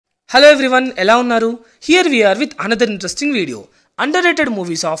Hello everyone, ఎలా ఉన్నారు? Here we are with another interesting video. Underrated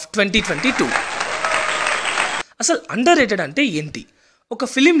movies of 2022. అసలు underrated అంటే ఏంటి? ఒక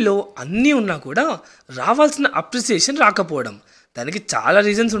ఫిలింలో అన్నీ ఉన్నా కూడా రావాల్సిన అప్రిసియేషన్ రాకపోవడం. దానికి చాలా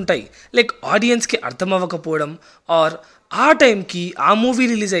రీజన్స్ ఉంటాయి. లైక్ ఆడియన్స్కి అర్థం అవ్వకపోవడం ఆర్ ఆ టైంకి ఆ మూవీ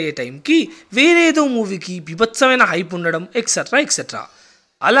రిలీజ్ అయ్యే టైంకి వేరేదో మూవీకి బీభత్సమైన హైప్ ఉండడం ఎక్సెట్రా.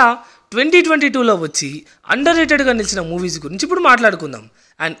 అలా 2022లో వచ్చి అండర్రేటెడ్గా నిలిచిన మూవీస్ గురించి ఇప్పుడు మాట్లాడుకుందాం.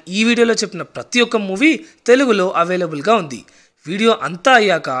 అండ్ ఈ వీడియోలో చెప్పిన ప్రతి ఒక్క మూవీ తెలుగులో అవైలబుల్గా ఉంది. వీడియో అంతా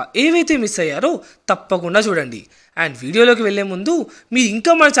అయ్యాక ఏవైతే మిస్ అయ్యారో తప్పకుండా చూడండి. అండ్ వీడియోలోకి వెళ్ళే ముందు మీరు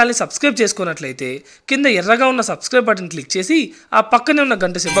ఇంకా మన ఛానల్ని సబ్స్క్రైబ్ చేసుకున్నట్లయితే కింద ఎర్రగా ఉన్న సబ్స్క్రైబ్ బటన్ క్లిక్ చేసి ఆ పక్కనే ఉన్న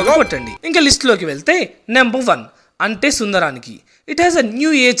గంట సింబల్ కొట్టండి. ఇంకా లిస్టులోకి వెళ్తే నెంబర్ 1 అంటే సుందరానికి. It has a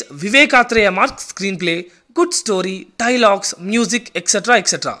new age Vivekatreya mark screen play, good story, dialogues, music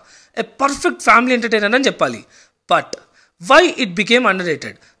etcetera. A perfect family entertainer అని చెప్పాలి. But why it became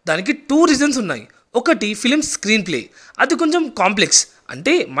underrated? దానికి 2 రీజన్స్ ఉన్నాయి. ఒకటి ఫిలిం స్క్రీన్ ప్లే. అది కొంచెం కాంప్లెక్స్,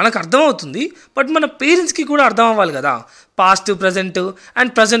 అంటే మనకు అర్థమవుతుంది బట్ మన పేరెంట్స్కి కూడా అర్థం అవ్వాలి కదా. Past, present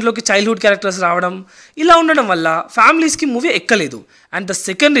and ప్రజెంట్లోకి childhood characters రావడం, ఇలా ఉండడం వల్ల ఫ్యామిలీస్కి మూవీ ఎక్కలేదు. And the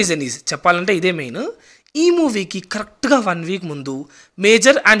second reason is, చెప్పాలంటే ఇదే మెయిన్, ఈ మూవీకి కరెక్ట్గా 1 వీక్ ముందు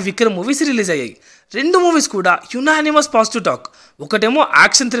major and Vikram movies release అయ్యాయి. 2 మూవీస్ కూడా యునానిమస్ పాజిటివ్ టాక్. ఒకటేమో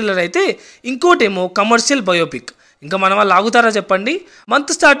యాక్షన్ థ్రిల్లర్ అయితే ఇంకోటేమో కమర్షియల్ బయోపిక్. ఇంకా మన వాళ్ళు ఆగుతారా చెప్పండి?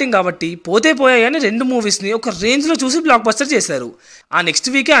 మంత్ స్టార్టింగ్ కాబట్టి పోతే పోయాయని 2 మూవీస్ని ఒక రేంజ్లో చూసి బ్లాక్ బస్టర్ చేశారు. ఆ నెక్స్ట్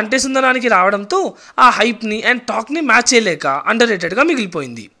వీకే అంటే సుందరానికి రావడంతో ఆ హైప్ని అండ్ టాక్ని మ్యాచ్ చేయలేక అండర్రేటెడ్గా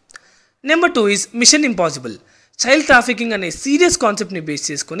మిగిలిపోయింది. Number 2 is mission impossible. Child trafficking అనే సీరియస్ కాన్సెప్ట్ని బేస్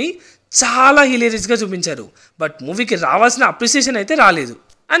చేసుకుని చాలా హిలేరియస్గా చూపించారు. బట్ మూవీకి రావాల్సిన అప్రిసియేషన్ అయితే రాలేదు.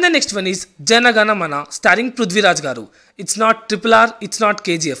 And the next one is జన గన మన స్టారింగ్ పృథ్వీరాజ్ గారు. It's not RRR, it's not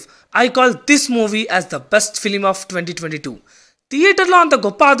KGF. I call this movie as the best film of 2022. థియేటర్లో అంత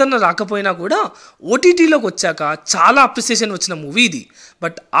గొప్ప ఆదరణ రాకపోయినా కూడా ఓటీటీలోకి వచ్చాక చాలా అప్రిసియేషన్ వచ్చిన మూవీ ఇది.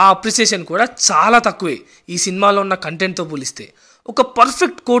 బట్ ఆ అప్రిసియేషన్ కూడా చాలా తక్కువే ఈ సినిమాలో ఉన్న కంటెంట్తో పోలిస్తే. ఒక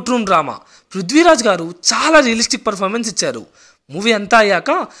perfect court room drama. Prithviraj గారు చాలా రియలిస్టిక్ పర్ఫార్మెన్స్ ఇచ్చారు. మూవీ అంతా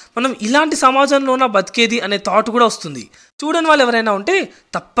అయ్యాక మనం ఇలాంటి సమాజంలోన బతికేది అనే థాట్ కూడా వస్తుంది. చూడని వాళ్ళు ఎవరైనా ఉంటే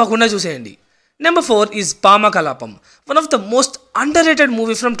తప్పకుండా చూసేయండి. నెంబర్ 4 ఈజ్ భామ Kalapam. One of the most underrated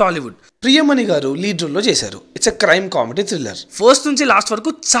movie from Tollywood. Priyamani గారు లీడ్ రోల్లో చేశారు. It's a crime comedy thriller. First నుంచి లాస్ట్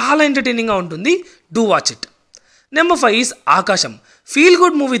వరకు చాలా ఎంటర్టైనింగ్గా ఉంటుంది. Do watch it. Number 5 is ఆకాశం. ఫీల్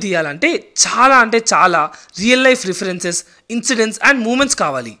గుడ్ మూవీ తీయాలంటే చాలా real life references, incidents and moments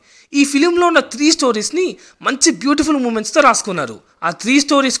కావాలి. ఈ ఫిలింలో ఉన్న 3 స్టోరీస్ని మంచి బ్యూటిఫుల్ మూమెంట్స్తో రాసుకున్నారు. ఆ 3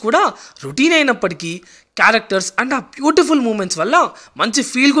 స్టోరీస్ కూడా రొటీన్ అయినప్పటికీ క్యారెక్టర్స్ అండ్ ఆ బ్యూటిఫుల్ మూమెంట్స్ వల్ల మంచి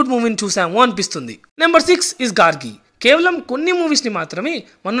ఫీల్ గుడ్ మూవీని చూసాము అనిపిస్తుంది. Number 6 is Gargi. కేవలం కొన్ని మూవీస్ని మాత్రమే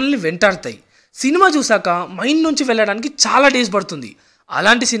మనల్ని వెంటాడతాయి. సినిమా చూసాక మైండ్ నుంచి వెళ్ళడానికి చాలా డేస్ పడుతుంది.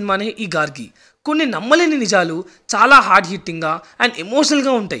 అలాంటి సినిమానే ఈ గార్గి. కొన్ని నమ్మలేని నిజాలు చాలా హార్డ్ హిట్టింగ్గా అండ్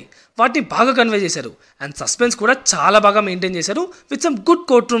ఎమోషనల్గా ఉంటాయి. వాటిని బాగా కన్వే చేశారు. అండ్ సస్పెన్స్ కూడా చాలా బాగా మెయింటైన్ చేశారు with some good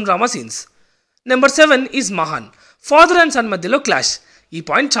court room drama scenes. Number 7 is మహాన్. ఫాదర్ అండ్ సన్ మధ్యలో క్లాష్. ఈ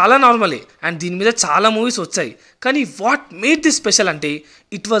పాయింట్ చాలా నార్మలే అండ్ దీని మీద చాలా మూవీస్ వచ్చాయి. కానీ వాట్ మేడ్ దిస్ స్పెషల్ అంటే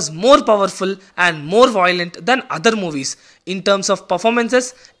it was more powerful and more violent then other movies in terms of performances,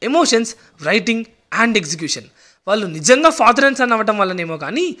 emotions, writing and execution. వాళ్ళు నిజంగా ఫాదర్ అండ్ సన్ అవ్వడం వల్లనేమో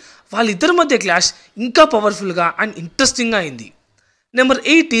కానీ వాళ్ళిద్దరి మధ్య క్లాష్ ఇంకా పవర్ఫుల్గా అండ్ ఇంట్రెస్టింగ్గా అయింది. నెంబర్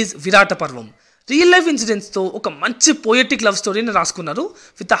 8 ఈజ్ విరాట పర్వం. రియల్ లైఫ్ ఇన్సిడెంట్స్తో ఒక మంచి పోయెటిక్ లవ్ స్టోరీని రాసుకున్నారు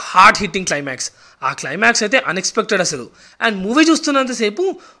with a hard hitting climax. ఆ క్లైమాక్స్ అయితే అన్ఎక్స్పెక్టెడ్ అసలు. అండ్ మూవీ చూస్తున్నంతసేపు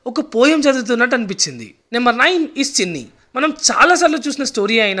ఒక పోయం చదువుతున్నట్టు అనిపించింది. నెంబర్ 9 ఈజ్ చిన్ని. మనం చాలాసార్లు చూసిన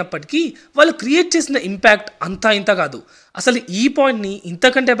స్టోరీ అయినప్పటికీ వాళ్ళు క్రియేట్ చేసిన ఇంపాక్ట్ అంతా ఇంత కాదు. అసలు ఈ పాయింట్ని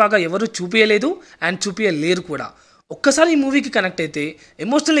ఇంతకంటే బాగా ఎవరు చూపించలేదు అండ్ చూపించలేరు కూడా. ఒక్కసారి ఈ మూవీకి కనెక్ట్ అయితే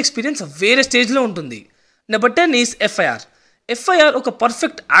ఎమోషనల్ ఎక్స్పీరియన్స్ వేరే స్టేజ్లో ఉంటుంది. నెంబర్ 10 ఈజ్ ఎఫ్ఐఆర్ ఒక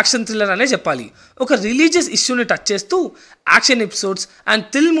పర్ఫెక్ట్ యాక్షన్ థ్రిల్లర్ అనే చెప్పాలి. ఒక రిలీజియస్ ఇష్యూని టచ్ చేస్తూ యాక్షన్ ఎపిసోడ్స్ అండ్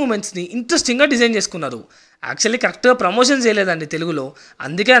థ్రిల్ మూమెంట్స్ని ఇంట్రెస్టింగ్గా డిజైన్ చేసుకున్నారు. యాక్చువల్లీ కరెక్ట్గా ప్రమోషన్ చేయలేదండి తెలుగులో,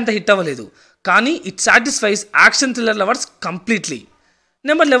 అందుకే అంత హిట్ అవ్వలేదు. కానీ it satisfies action thriller lovers completely.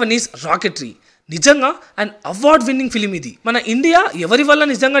 Number 11 is rocketry. నిజంగా అండ్ అవార్డ్ విన్నింగ్ ఫిలిం ఇది. మన ఇండియా ఎవరి వల్ల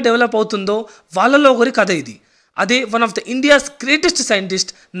నిజంగా డెవలప్ అవుతుందో వాళ్ళలో ఒకరి కథ ఇది. అదే one of the India's greatest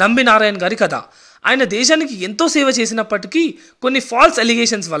scientist Nambi Narayan గారి కథ. ఆయన దేశానికి ఎంతో సేవ చేసినప్పటికీ కొన్ని ఫాల్స్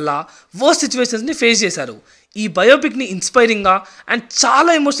ఎలిగేషన్స్ వల్ల వర్స్ట్ సిచ్యువేషన్స్ని ఫేస్ చేశారు. ఈ బయోపిక్ని ఇన్స్పైరింగ్గా అండ్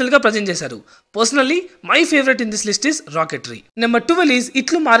చాలా ఎమోషనల్గా ప్రజెంట్ చేశారు. Personally my favourite in this list is Rocketry. Number 12 is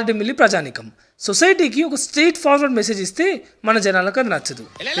ఇట్లు మారేడుమిల్లి ప్రజానికం. సొసైటీకి ఒక స్ట్రైట్ ఫార్వర్డ్ మెసేజ్ ఇస్తే మన జనాలకు అది నచ్చదు,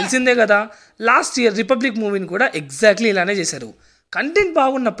 తెలిసిందే కదా. లాస్ట్ ఇయర్ రిపబ్లిక్ మూవీని కూడా ఎగ్జాక్ట్లీ ఇలానే చేశారు. కంటెంట్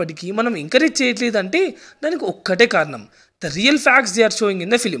బాగున్నప్పటికీ మనం ఎంకరేజ్ చేయట్లేదంటే దానికి ఒక్కటే కారణం, the real facts they are showing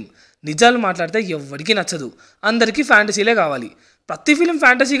in the film. నిజాలు మాట్లాడితే ఎవ్వడికి నచ్చదు, అందరికీ ఫ్యాంటసీలే కావాలి. ప్రతి ఫిలిం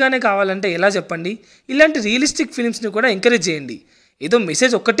ఫ్యాంటసీగానే కావాలంటే ఎలా చెప్పండి? ఇలాంటి రియలిస్టిక్ ఫిలిమ్స్ని కూడా ఎంకరేజ్ చేయండి. ఏదో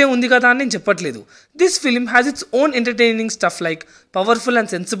మెసేజ్ ఒక్కటే ఉంది కదా అని నేను చెప్పట్లేదు. This film has its own entertaining stuff like powerful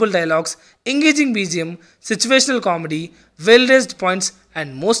and sensible dialogues, engaging BGM, situational comedy, well raised points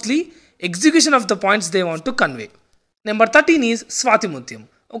and mostly execution of the points they want to convey. Number 13 is Swathi Muthyam.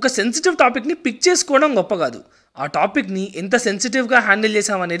 ఒక sensitive టాపిక్ని pick చేసుకోవడం గొప్ప కాదు, ఆ టాపిక్ని ఎంత సెన్సిటివ్గా handle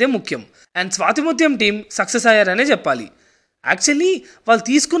చేసామనేదే ముఖ్యం. అండ్ స్వాతిముత్యం టీం సక్సెస్ అయ్యారనే చెప్పాలి. యాక్చువల్లీ వాళ్ళు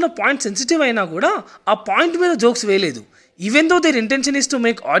తీసుకున్న పాయింట్ సెన్సిటివ్ అయినా కూడా ఆ పాయింట్ మీద జోక్స్ వేయలేదు. Even though there intention is to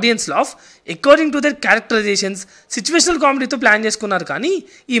make audience laugh according to their characterisations, situational కామెడీతో plan చేసుకున్నారు. కానీ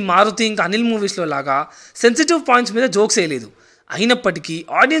ఈ మారుతి ఇంకా అనిల్ మూవీస్లో లాగా సెన్సిటివ్ పాయింట్స్ మీద జోక్స్ వేయలేదు. అయినప్పటికీ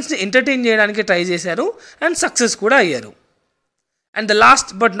ఆడియన్స్ని ఎంటర్టైన్ చేయడానికి ట్రై చేశారు అండ్ సక్సెస్ కూడా అయ్యారు. And the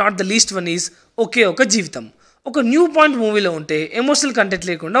last but not the least one is ఒకే ఒక జీవితం. ఒక న్యూ పాయింట్ మూవీలో ఉంటే ఎమోషనల్ కంటెంట్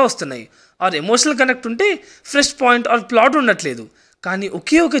లేకుండా వస్తున్నాయి, ఆర్ ఎమోషనల్ కనెక్ట్ ఉంటే ఫ్రెష్ పాయింట్ ఆర్ ప్లాట్ ఉండట్లేదు. కానీ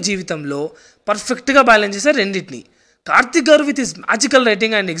ఒకే ఒక జీవితంలో పర్ఫెక్ట్గా బ్యాలెన్స్ చేశారు రెండింటిని. కార్తిక్ గారు with his magical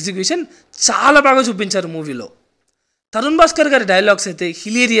writing and execution చాలా బాగా చూపించారు మూవీలో. తరుణ్ భాస్కర్ గారి డైలాగ్స్ అయితే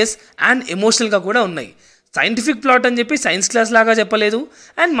హిలేరియస్ అండ్ ఎమోషనల్గా కూడా ఉన్నాయి. సైంటిఫిక్ ప్లాట్ అని చెప్పి సైన్స్ క్లాస్ లాగా చెప్పలేదు,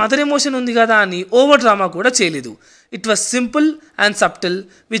 అండ్ మదర్ ఎమోషన్ ఉంది కదా అని ఓవర్ డ్రామా కూడా చేయలేదు. It was simple and subtle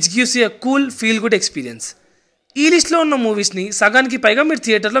which gives you a cool feel good experience. ఈ లిస్ట్లో ఉన్న మూవీస్ని సగానికి పైగా మీరు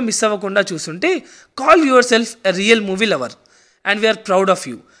థియేటర్లో మిస్ అవ్వకుండా చూస్తుంటే call your self a real movie lover and we are proud of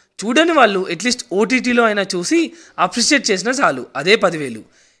you. చూడని వాళ్ళు అట్లీస్ట్ ఓటీటీలో అయినా చూసి అప్రిషియేట్ చేసినా చాలు, అదే 10,000.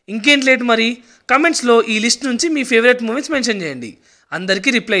 ఇంకేంటి లేట్ మరి? కమెంట్స్లో ఈ లిస్ట్ నుంచి మీ ఫేవరెట్ మూవీస్ మెన్షన్ చేయండి, అందరికీ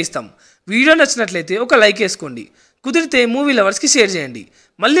రిప్లై ఇస్తాం. వీడియో నచ్చినట్లయితే ఒక లైక్ వేసుకోండి, కుదిరితే మూవీ లవర్స్కి షేర్ చేయండి.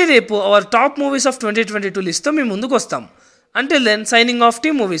 మళ్ళీ రేపు అవర్ టాప్ మూవీస్ ఆఫ్ 2022 లిస్ట్తో మీ ముందుకు వస్తాం. Until then signing off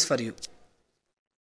team movies for you.